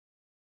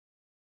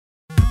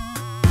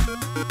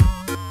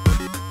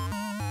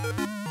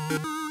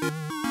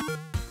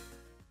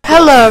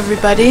Hello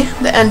everybody,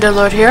 the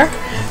Enderlord here.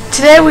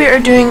 Today we are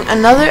doing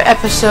another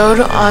episode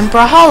on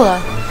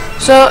Brawlhalla.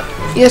 So,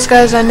 yes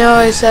guys, I know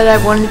I said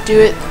I wanted to do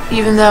it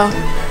even though,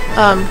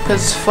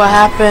 because what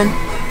happened,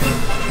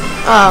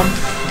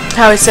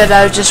 how I said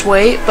I would just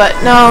wait, but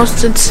no,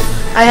 since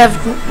I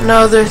have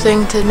no other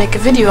thing to make a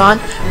video on,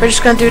 we're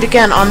just going to do it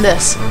again on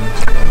this.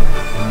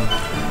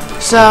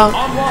 So,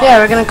 yeah,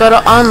 we're going to go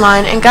to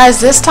online, and guys,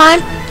 this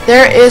time,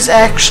 there is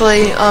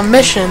actually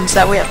missions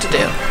that we have to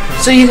do.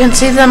 So you can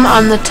see them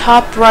on the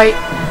top right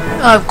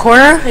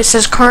corner. It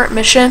says current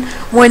mission,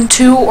 win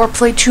 2 or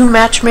play 2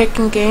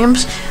 matchmaking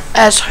games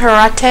as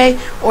Harate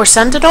or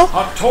Sentinel.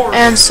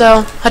 And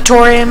so,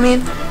 Hattori I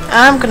mean.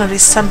 I'm gonna be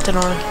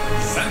Sentinel.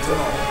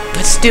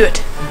 Let's do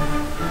it.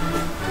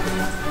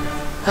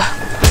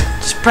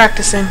 Just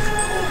practicing.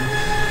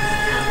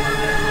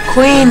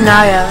 Queen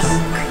Naya.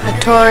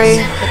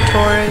 Hattori.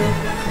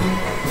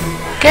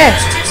 Okay.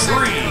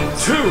 3,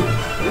 2,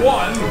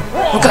 1,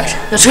 roll. Okay,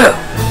 let's go.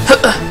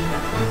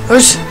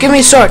 Give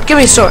me a sword. Give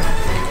me a sword.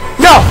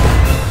 No!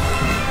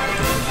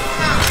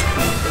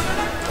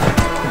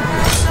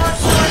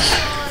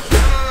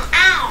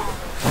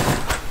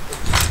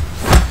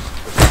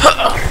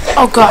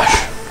 Oh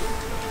gosh.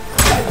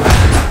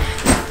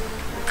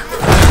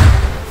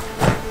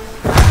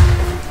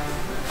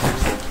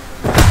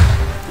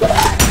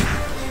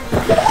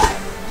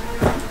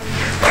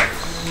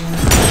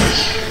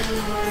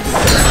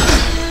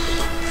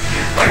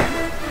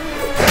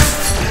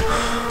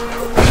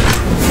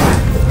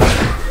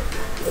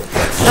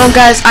 Oh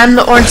guys, I'm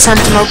the orange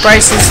sentinel.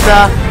 Bryce is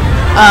the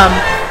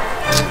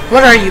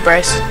what are you,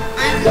 Bryce?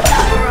 I'm the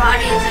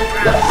karate and the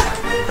brown.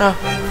 Oh.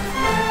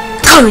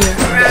 Come here.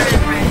 Brown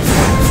and red.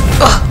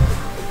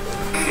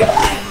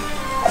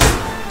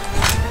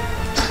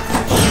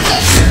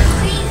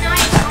 Please, no,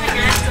 he's going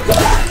after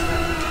me.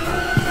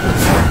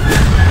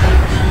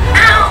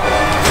 Ow!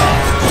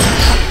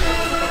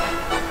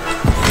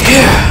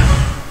 Yeah.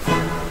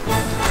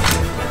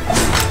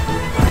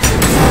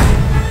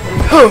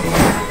 Oh.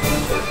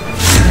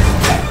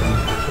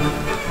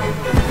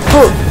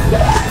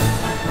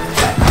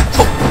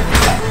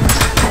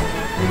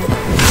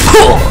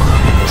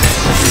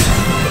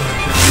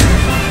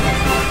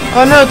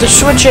 Oh no, they're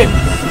switching.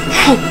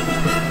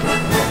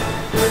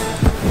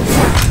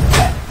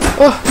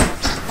 Oh,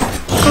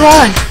 come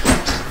on.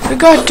 We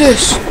got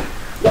this.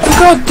 We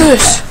got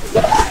this.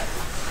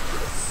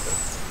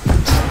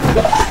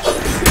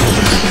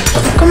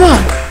 Come on.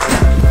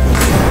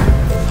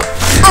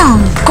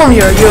 Come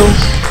here, you.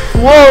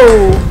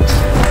 Whoa.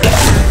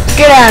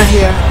 Get out of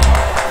here.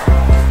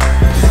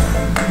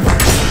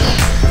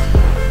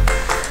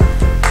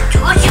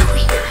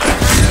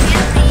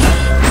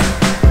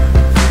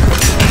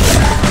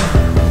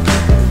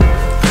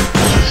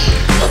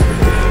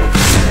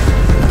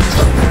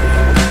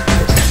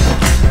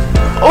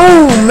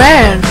 Oh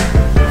man!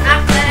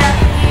 Knock that out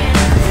of here.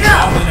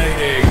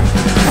 Dominating.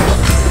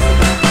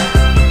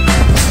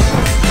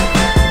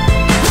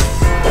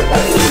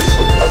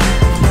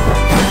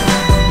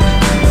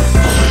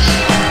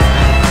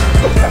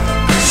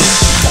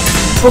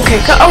 Okay,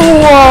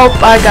 oh,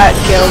 I got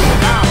killed.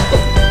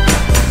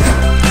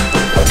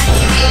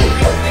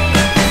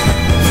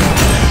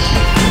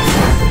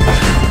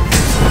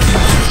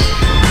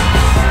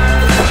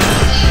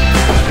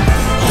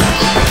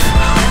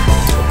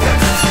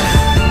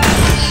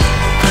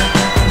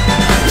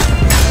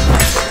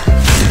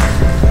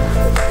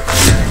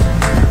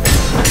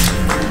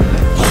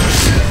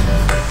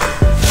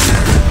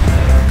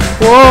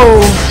 Whoa!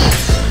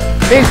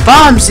 Big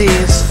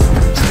bombsies!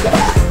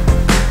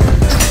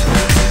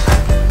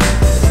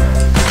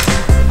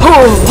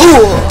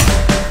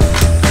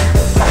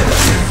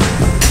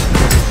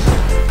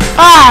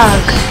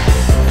 Ugh!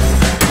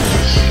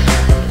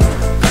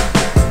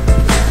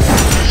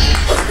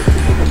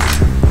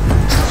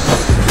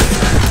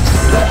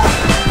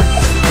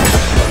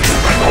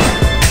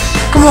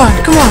 Come on,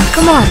 come on,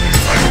 come on!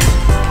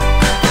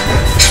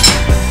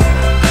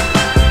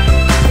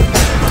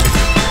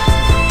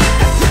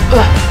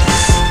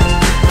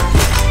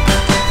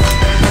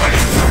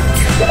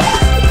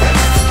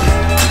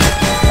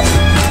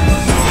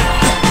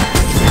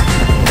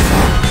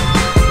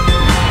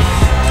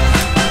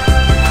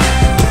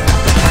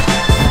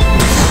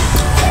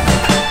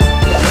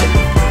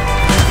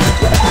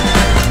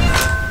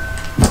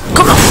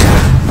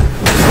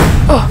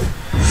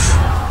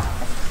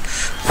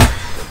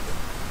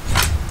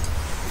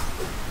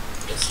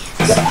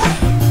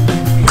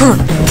 Come on.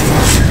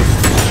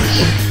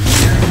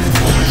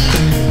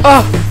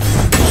 Oh.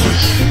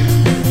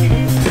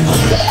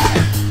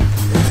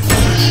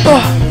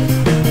 Oh.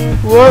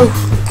 Whoa.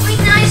 Queen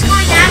Naya's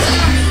going after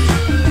me.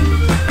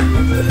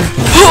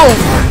 Oh.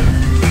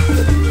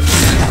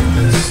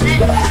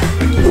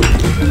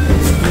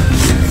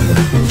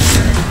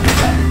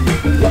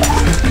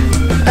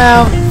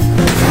 Ow.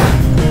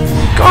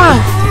 Go on.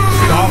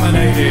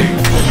 Dominating.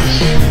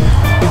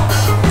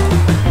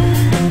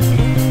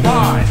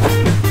 5,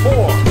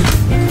 4,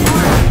 3,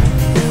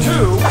 2,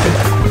 1.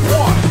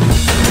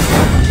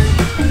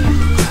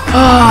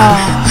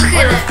 Ah.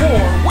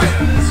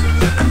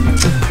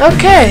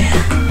 Okay.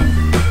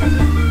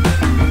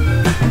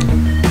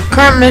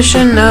 Current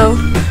mission, no.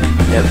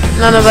 Yep,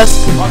 none of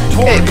us.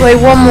 Okay, play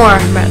one more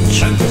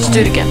match. Let's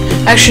do it again.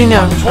 Actually,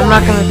 no. I'm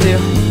not gonna do.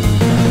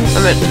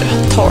 I'm a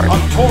Tori.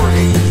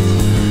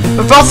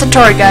 We're both the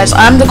Tori guys.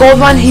 I'm the gold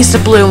one, he's the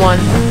blue one.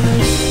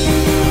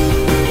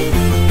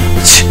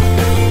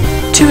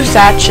 2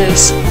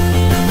 thatches.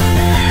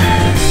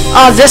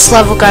 Oh, this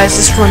level, guys.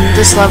 This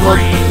level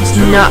is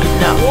not,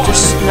 no,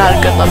 just not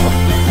a good level.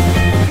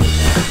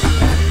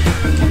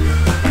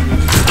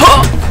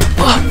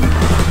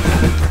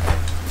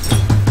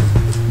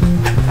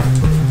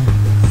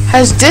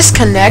 Has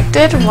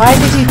disconnected? Why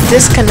did he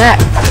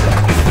disconnect?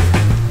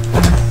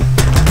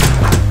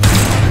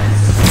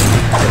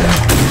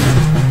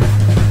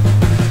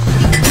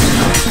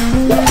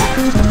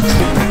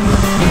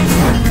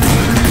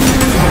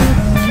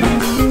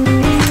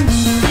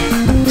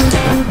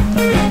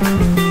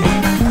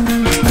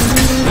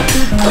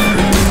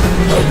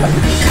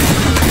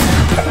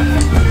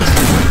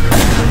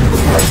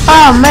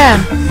 Oh man.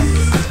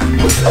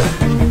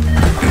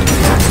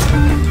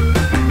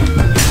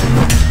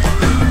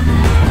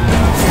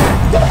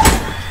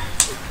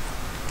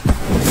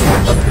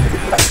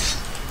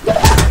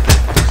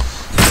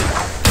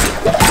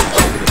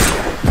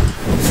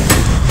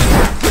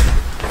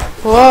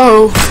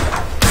 Whoa.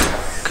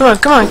 Come on,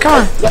 come on, come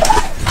on.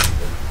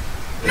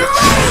 No, I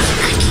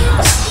can't see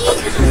them.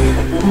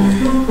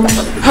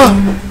 Huh.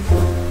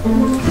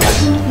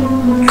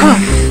 Come on.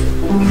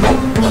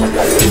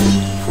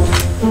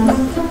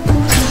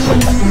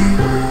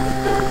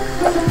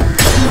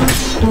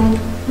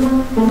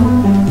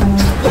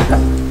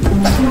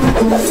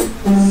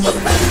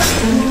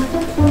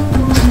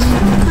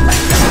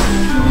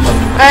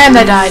 And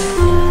I died.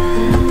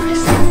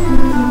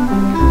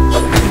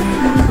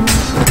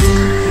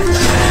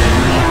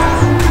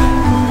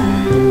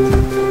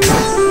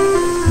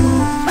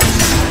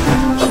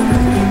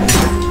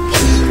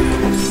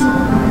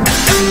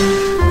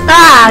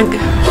 Ag!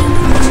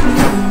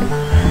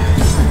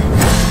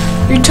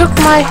 You took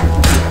my...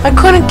 I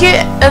couldn't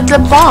get the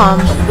bomb.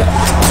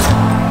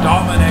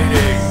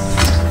 Dominating.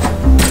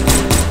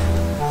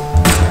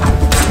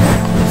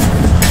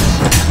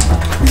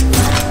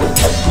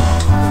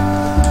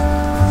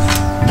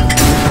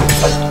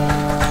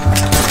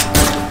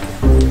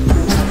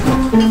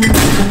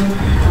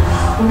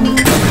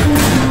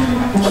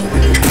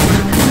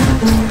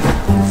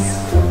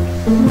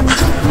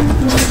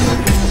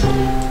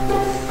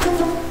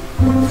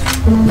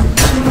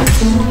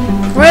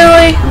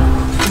 Really?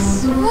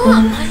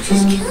 Mom, I'm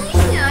just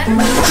killing you. I don't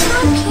know what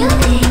I'm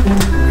killing.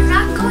 I'm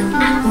not going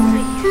after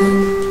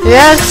you.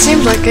 Yeah, it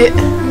seems like it.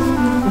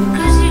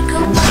 Because you go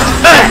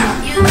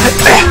you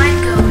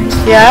mind going.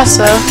 Yeah,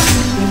 so.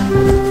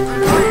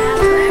 I'm going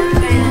after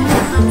everybody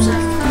that comes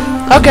after me.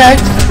 Okay.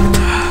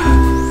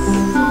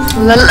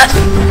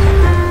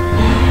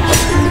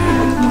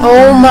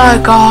 Oh my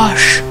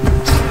gosh.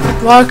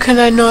 Why can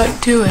I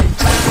not do it?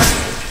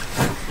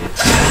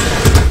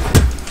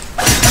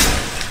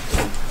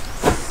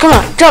 Come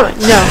on, come on,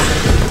 no.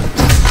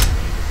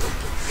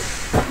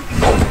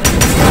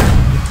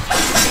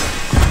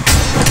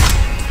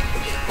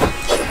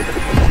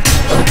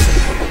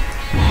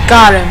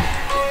 Got him.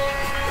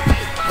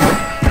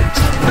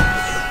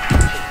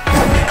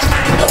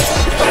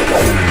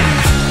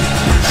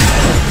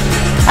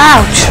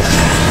 Ouch.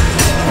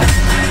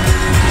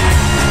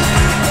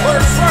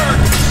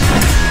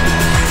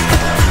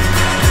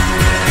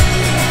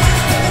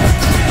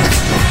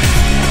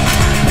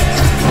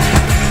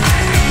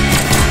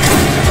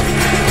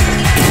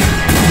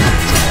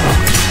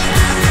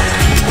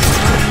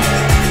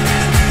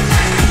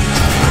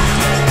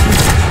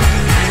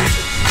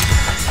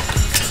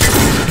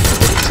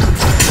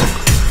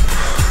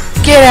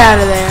 Get out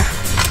of there.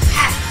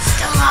 Pat,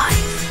 still alive.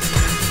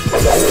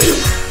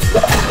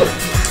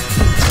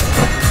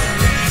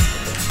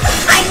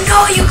 I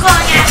know you're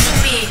going after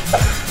me.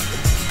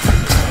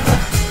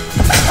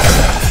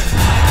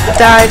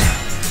 Died.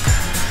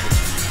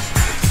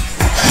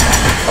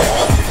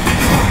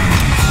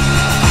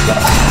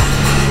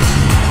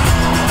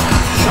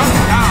 Shut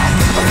down.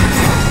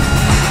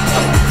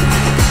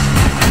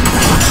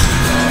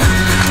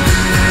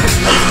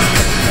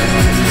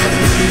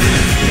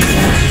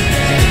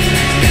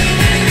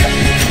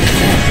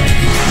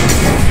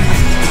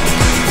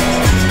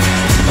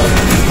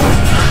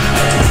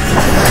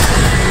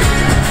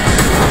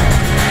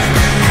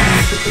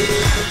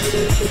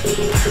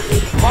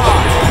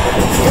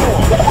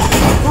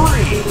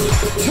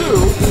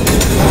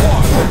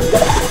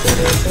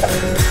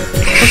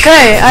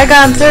 Okay, I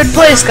got in 3rd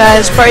place,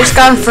 guys. Bryce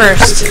got in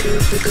 1st.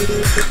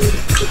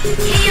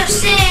 Hey, you're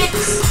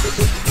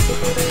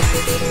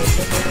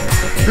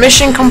 6.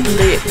 Mission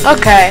complete.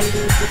 Okay.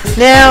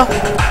 Now,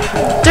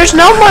 there's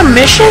no more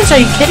missions? Are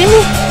you kidding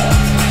me?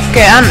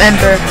 Okay, I'm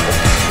Ember.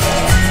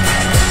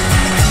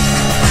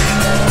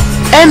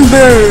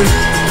 Ember!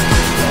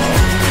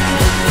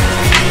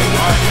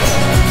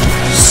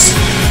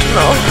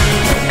 No.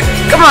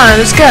 Come on,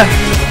 let's go.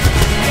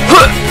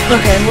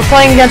 Okay, we're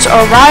playing against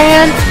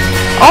Orion.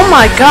 Oh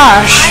my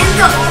gosh. I'm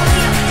the only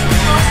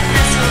person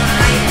that's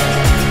alive.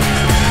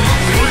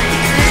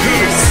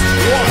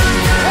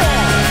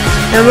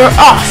 And we're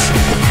off.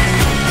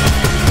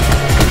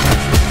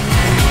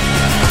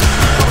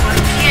 I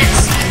can't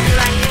see who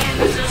I am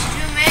because there's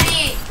too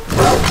many.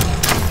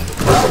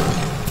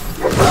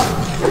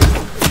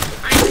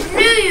 I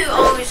knew you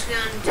always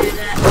gonna do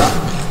that.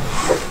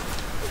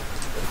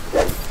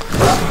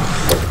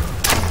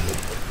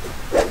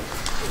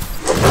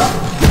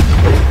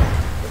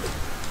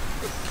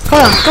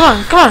 Come on, come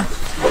on, come on.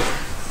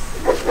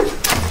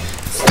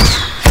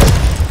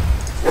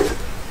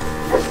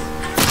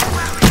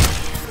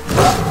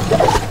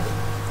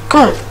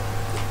 Come on.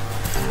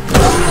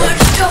 Who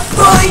wants to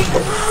fight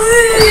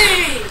me?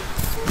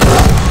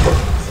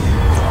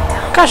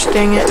 Gosh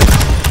dang it.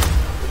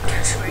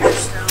 That's where you're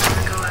still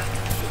gonna go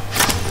after.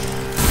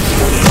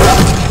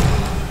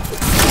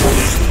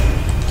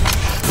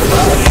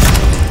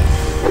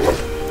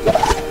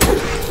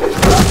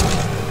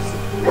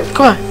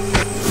 Come on.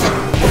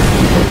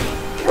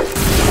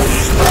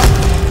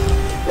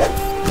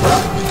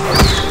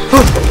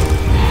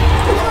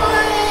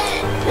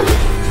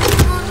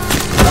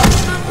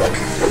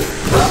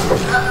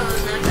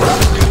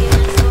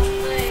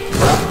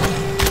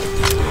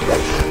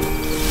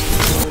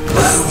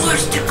 Who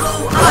wants to go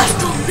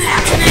after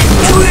Maximum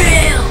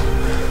Drill?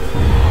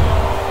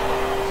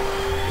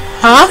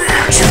 Huh?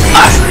 Maximum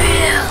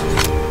Drill!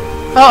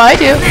 Oh, I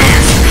do.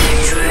 Maximum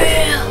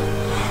Drill!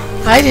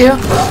 I do.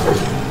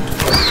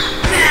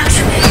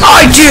 Maximum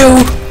I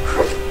do!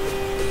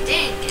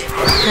 Dang it.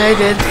 I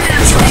did.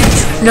 Maximum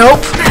Drill!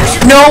 Nope.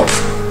 Nope.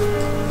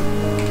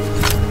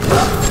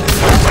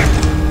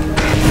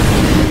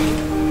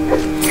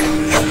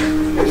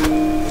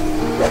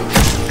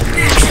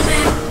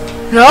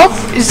 Nope.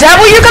 Is that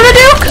what you're gonna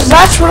do? Because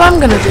that's what I'm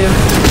gonna do.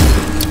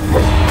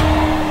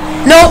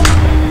 Nope.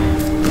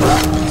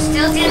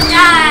 Still didn't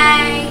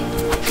die.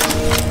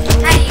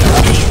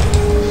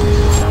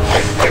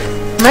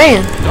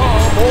 Man.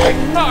 Double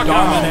knockout.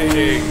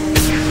 Dominating.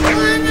 Well,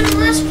 I'm in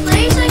last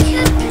place. I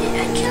killed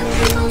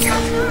people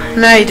last time.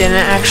 No, you didn't,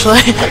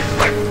 actually.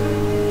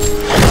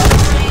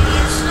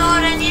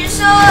 I need a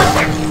sword.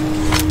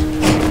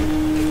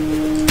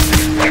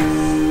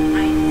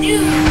 I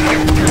knew.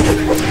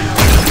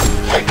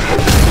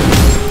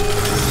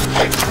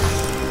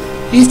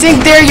 You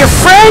think they're your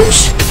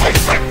friends?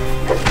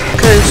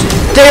 Because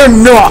they're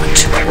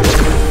not.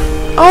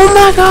 Oh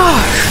my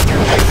gosh.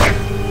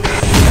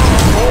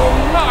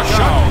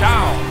 Shut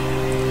down.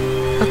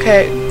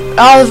 Okay,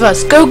 all of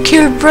us, go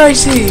kill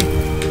Brycey.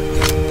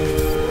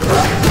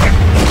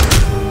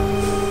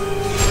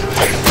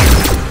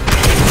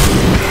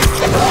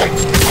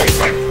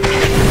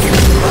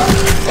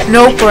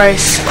 No,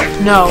 Bryce.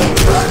 No.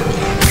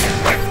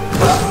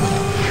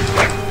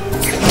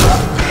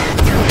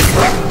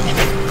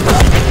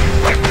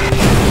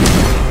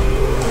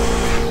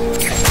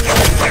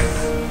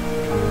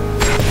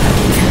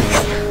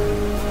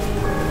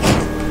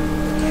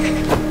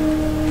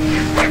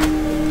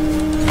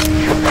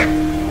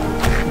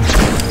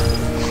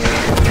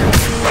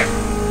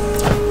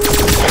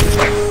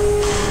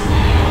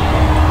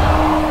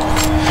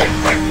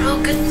 Oh,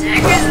 good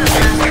Deckers in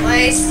last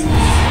place.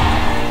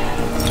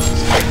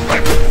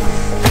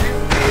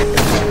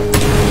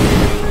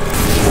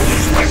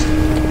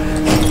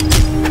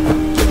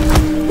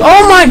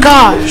 Oh my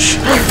gosh!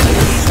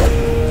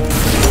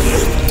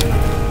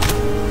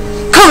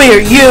 Come here,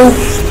 you!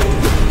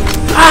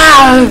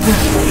 Ah!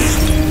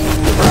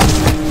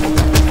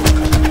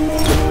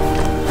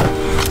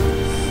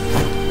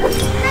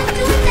 Not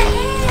doing the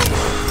hand.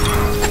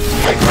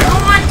 I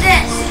don't want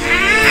this.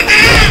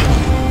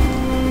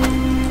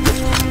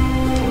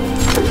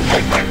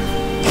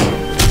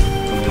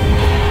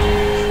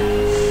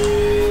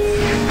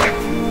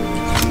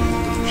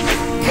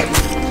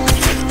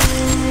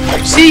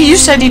 See, you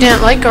said you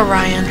didn't like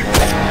Orion.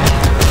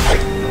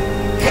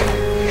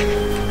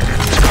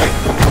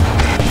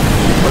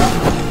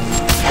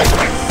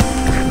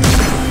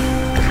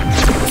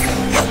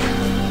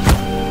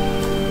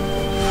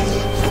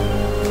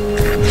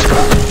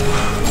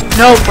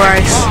 No,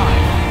 Bryce. 5,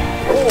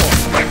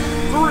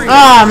 4, 3,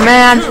 Ah,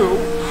 man. 2,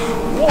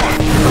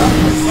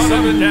 1.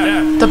 Sudden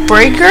death. The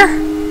Breaker?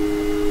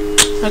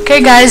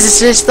 Okay, guys, it's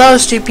just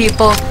those two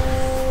people.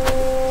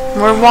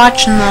 We're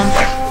watching them.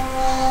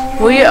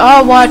 We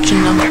are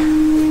watching them.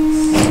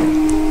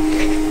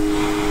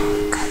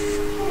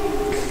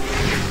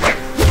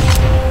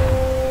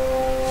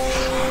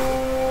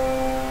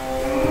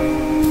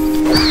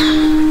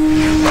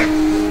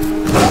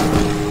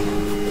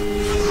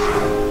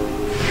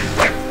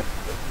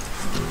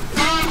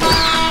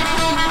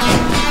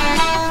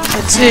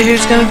 Let's see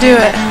who's gonna do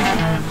it.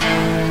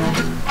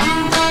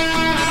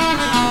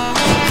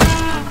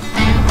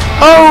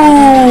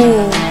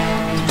 Oh!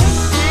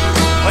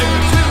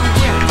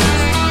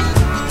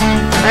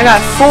 I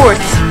got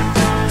 4th.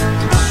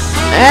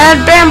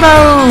 And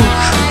bamboo!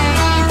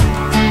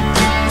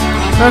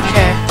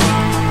 Okay.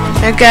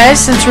 And guys,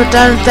 since we're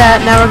done with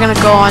that, now we're gonna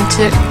go on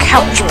to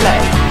couch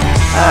play.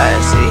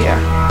 Let's see here.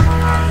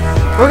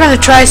 we're gonna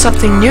try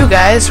something new,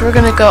 guys. We're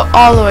gonna go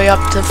all the way up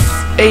to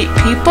 8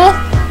 people.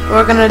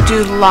 We're gonna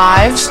do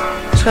lives.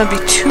 It's gonna be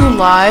 2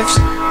 lives.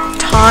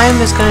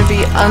 Time is gonna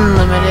be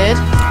unlimited.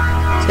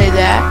 Say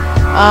that.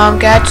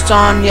 Gadgets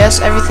on. Yes,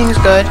 everything's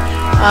good.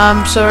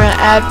 So we're gonna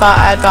add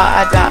bot.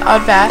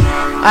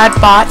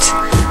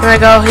 We're gonna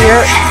go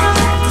here.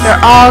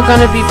 They're all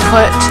gonna be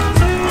put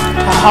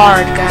to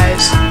hard,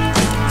 guys.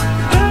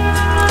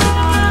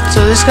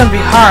 So this is gonna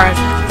be hard.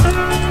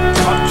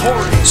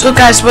 So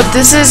guys, what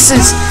this is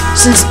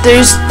since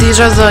these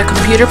are the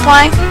computer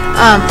playing,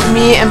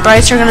 me and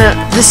Bryce are gonna.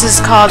 This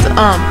is called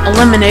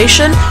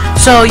elimination.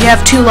 So you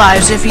have 2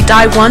 lives. If you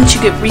die once,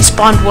 you get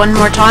respawned 1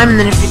 more time, and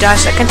then if you die a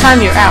second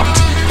time, you're out.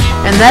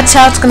 And that's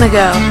how it's gonna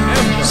go.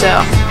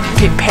 So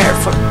prepare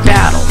for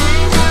battle.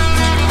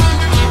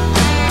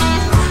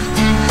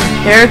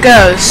 Here it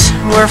goes.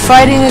 We're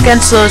fighting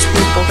against those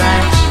people,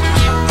 guys.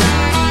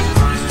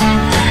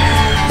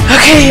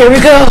 Okay, here we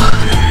go.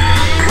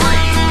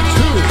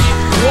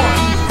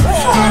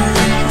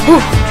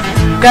 Whew.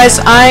 Guys,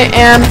 I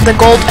am the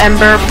gold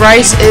ember.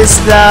 Bryce is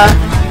the...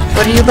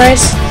 What are you,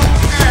 Bryce?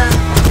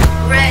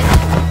 Red.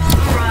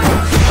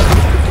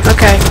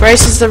 Okay,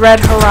 Bryce is the red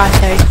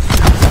Harate.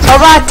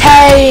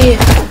 Harate!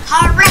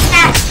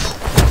 Harata!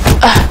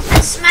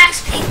 That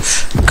smacks pink.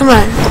 Come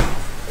on.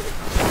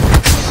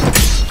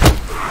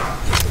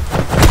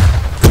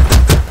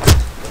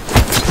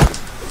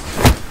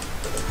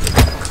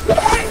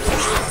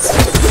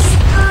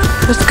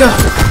 Let's go.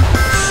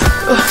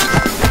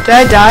 Did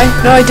I die?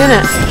 No, I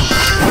didn't.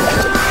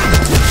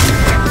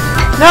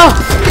 No!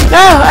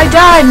 No! I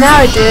died! Now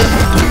I did.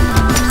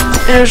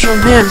 And it was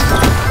from him.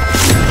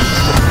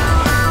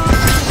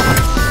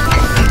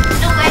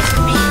 No way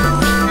for me.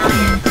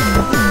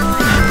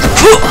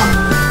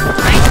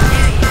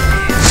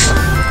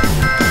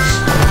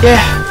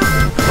 Yeah.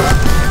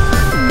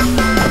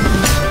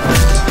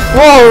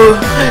 Whoa!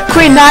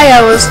 Queen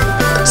Naya was...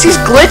 She's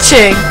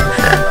glitching.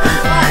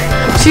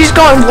 She's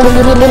going...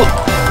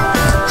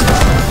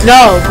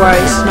 No,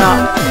 Bryce,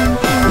 no.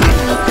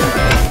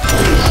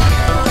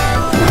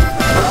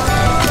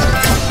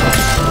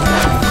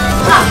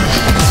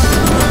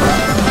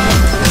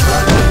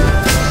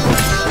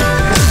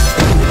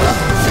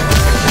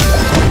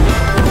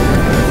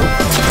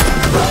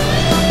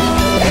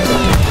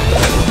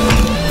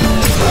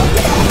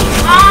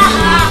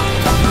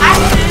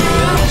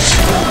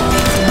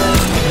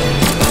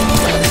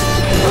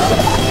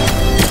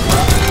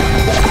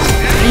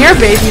 You're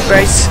baby,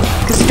 Bryce,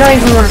 because you don't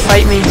even want to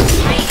fight me.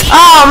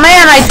 Oh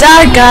man, I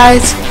died,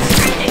 guys.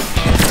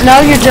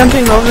 Now you're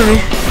jumping over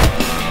me.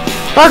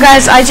 Well,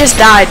 guys, I just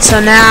died, so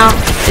now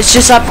it's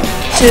just up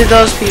to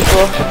those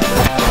people.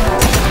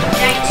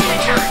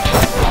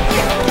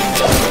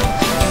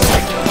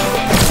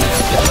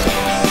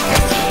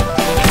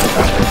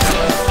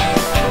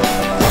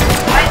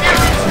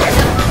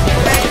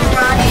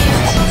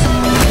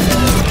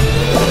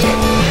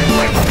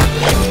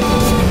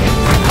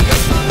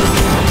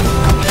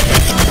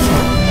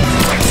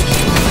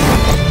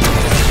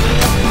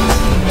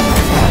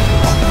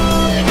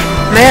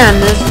 Man,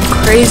 this is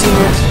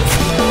craziness.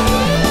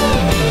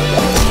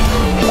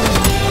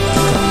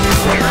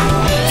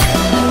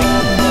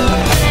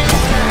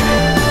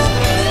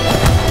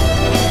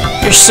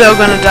 You're so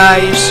gonna die.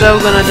 You're so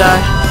gonna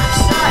die.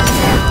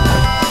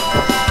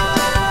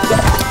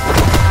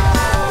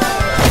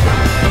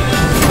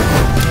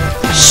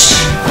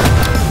 Shh.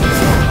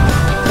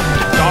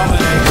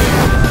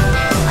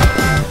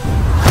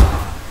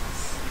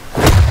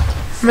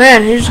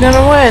 Man, who's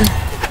gonna win?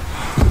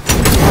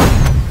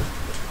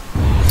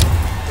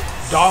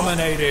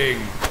 Dominating.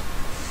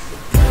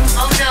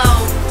 Oh no.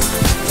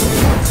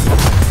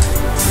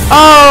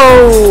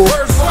 Oh!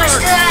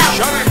 Pushed it out.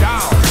 Shut it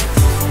down.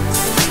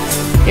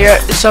 Here,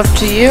 it's up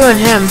to you and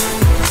him.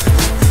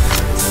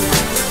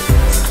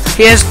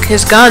 He has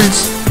his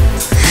guns.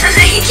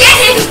 You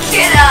can't even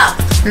get up.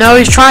 No,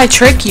 he's trying to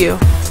trick you.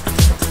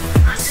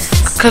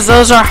 Because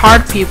those are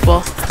hard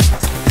people.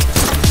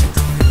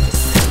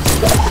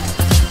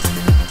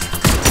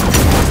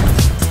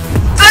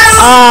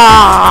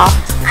 Ah!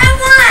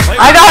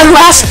 I got in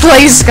last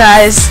place,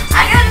 guys.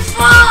 I got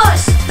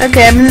first.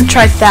 Okay, I'm gonna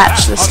try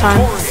Thatch this time.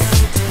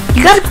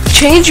 You gotta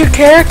change your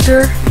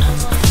character.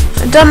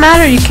 It doesn't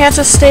matter, you can't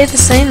just stay the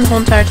same the whole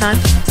entire time.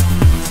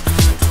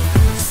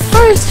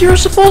 Alright, you're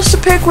supposed to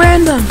pick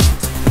random.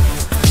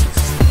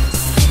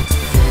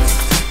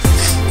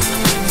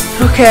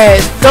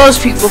 Okay, those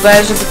people,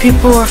 guys, are the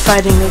people we're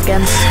fighting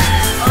against.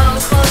 Oh,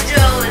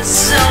 Kojo is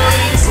so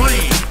easy.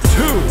 3,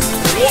 2,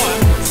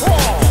 1,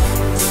 brawl.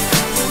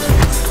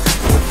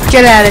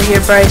 Get out of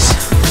here, Bryce. You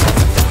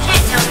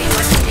can't tell me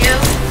what to do.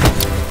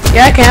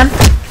 Yeah, I can.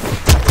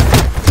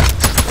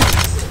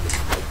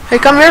 Hey,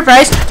 come here,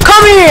 Bryce.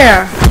 Come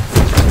here!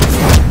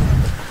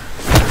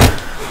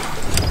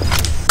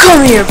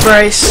 Come here,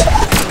 Bryce.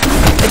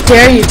 I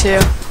dare you to.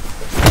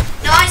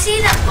 No, I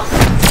see that one.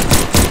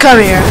 Come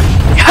here.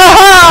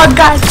 Haha,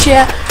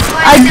 gotcha!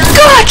 I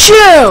got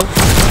you!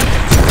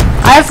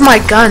 I have my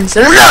guns,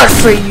 and I'm not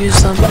afraid to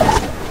use them.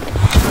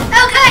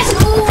 Oh, guys,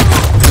 ooh.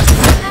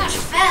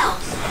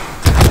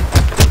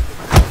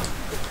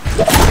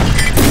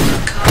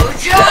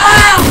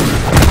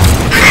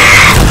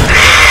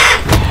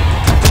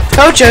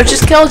 Kojo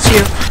just killed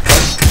you.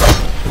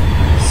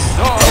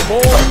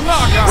 Double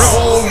knockout.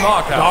 Triple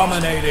knockout.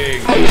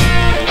 Dominating.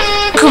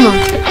 Come on.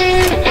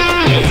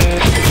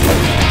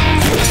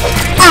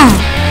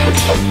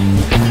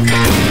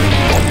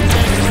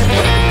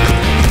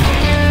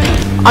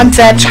 I'm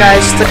Thatch,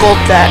 guys. The gold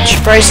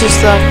Thatch. Bryce is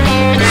the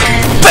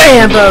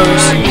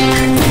bambos.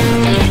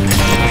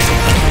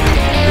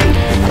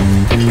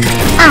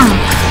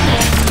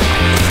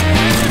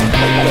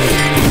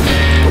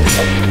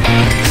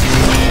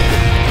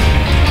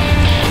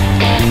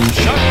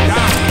 Shut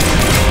down.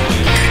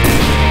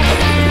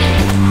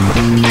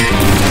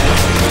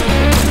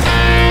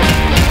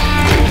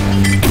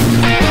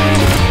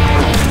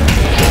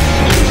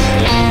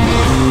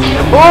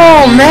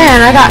 Oh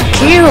man, I got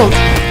killed.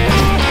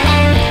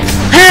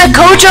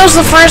 Kojo's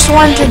the first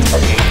one to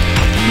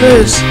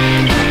lose.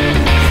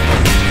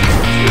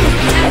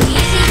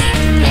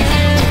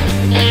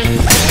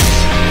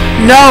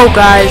 No,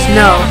 guys,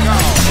 no.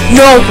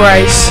 No,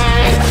 Bryce.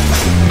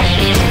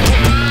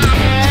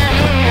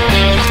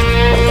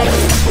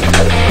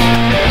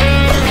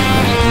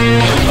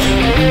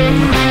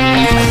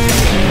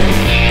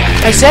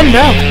 I said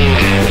no.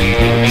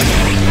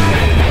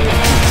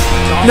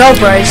 No,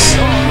 Bryce.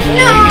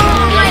 No,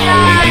 my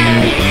God.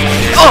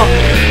 Oh!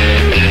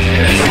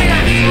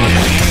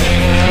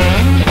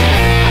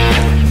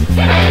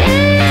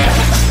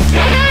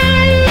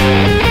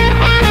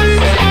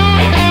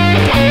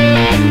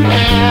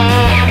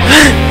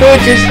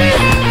 Just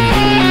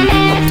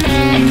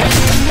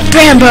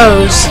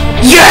bambos.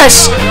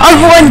 Yes! I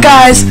won,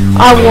 guys!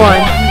 I won.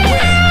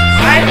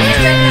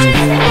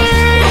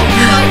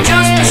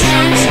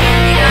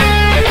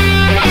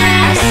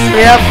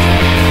 Yep.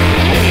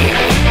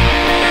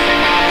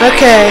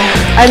 Okay,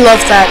 I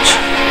love Thatch.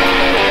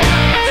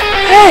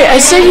 Hey, I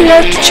said you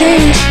have to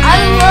change. I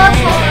love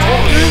her.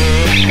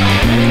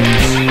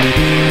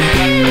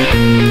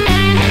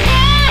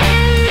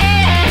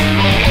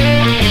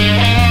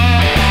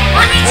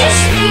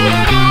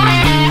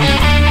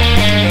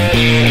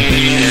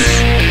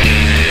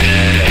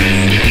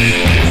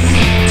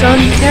 It's on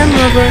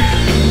camera, bro.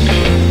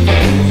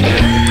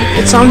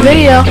 It's on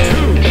video. I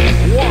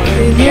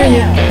can hear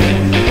you.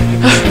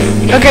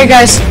 Okay,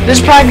 guys, this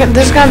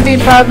is gonna be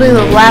probably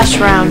the last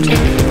round.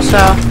 So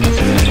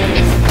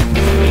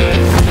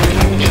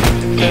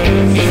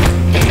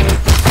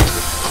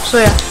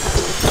yeah.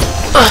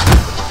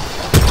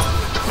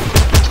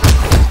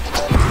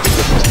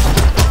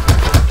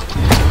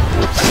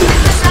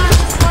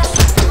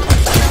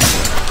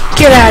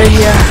 Get out of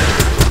here.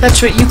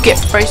 That's what you get,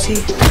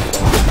 Pricey.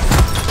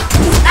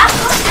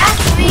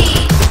 That's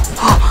me.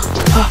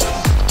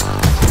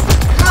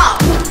 No.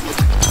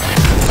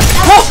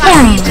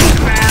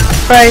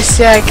 Bryce,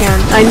 yeah, I can.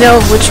 I know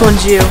which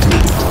one's you.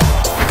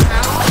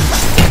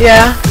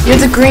 Yeah, you're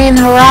the green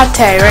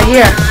Harate right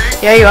here.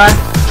 Yeah, you are.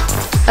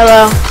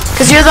 Hello.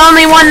 Because you're the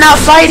only one not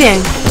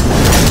fighting.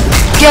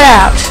 Get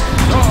out.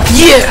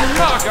 Yeah.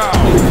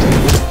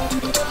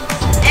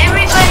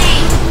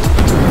 Everybody,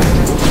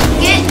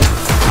 get.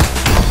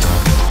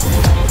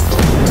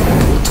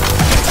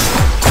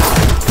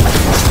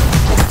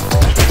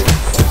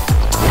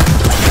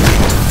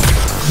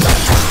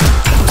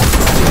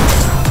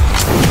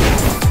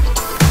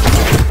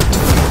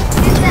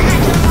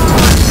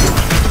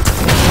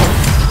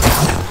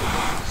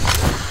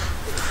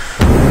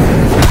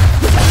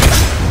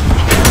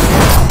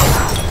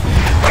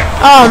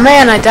 Oh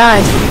man, I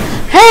died.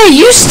 Hey,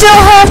 you still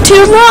have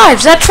 2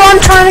 lives. That's why I'm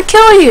trying to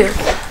kill you.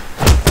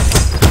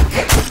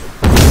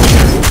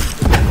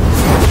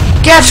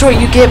 That's what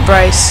you get,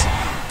 Bryce.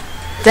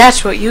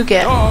 That's what you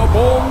get.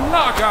 Double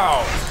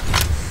knockout.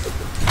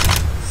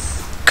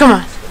 Come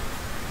on.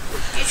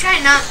 You try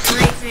not to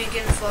make me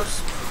get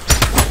first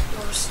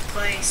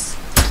place.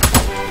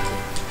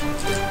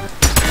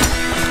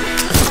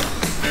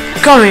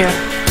 Come here.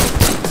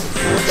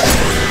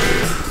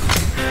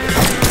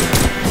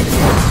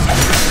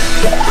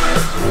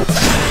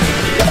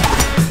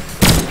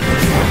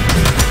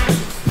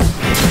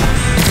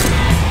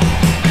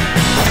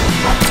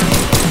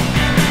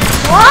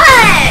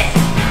 What?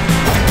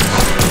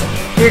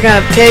 You're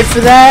gonna pay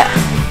for that?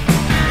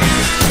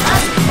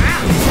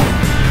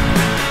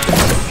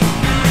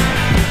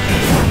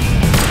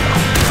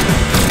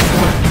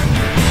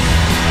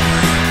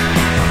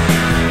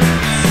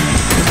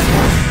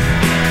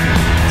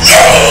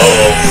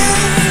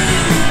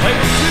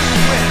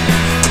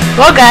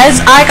 Well, guys,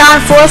 I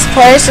got 4th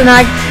place and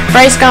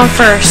Bryce got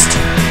 1st.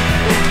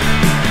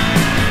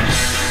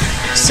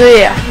 So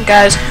yeah,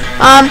 guys.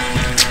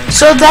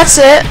 So that's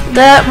it.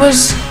 That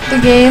was the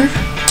game.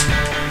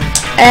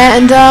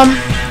 And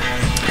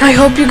I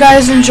hope you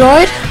guys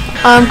enjoyed.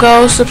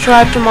 Go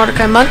subscribe to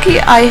Mordecai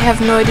Monkey. I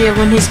have no idea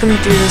when he's gonna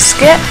do this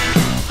skit.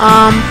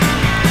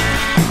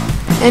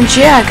 And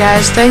yeah,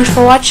 guys, thanks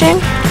for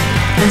watching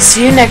and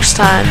see you next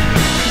time.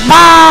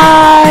 Bye.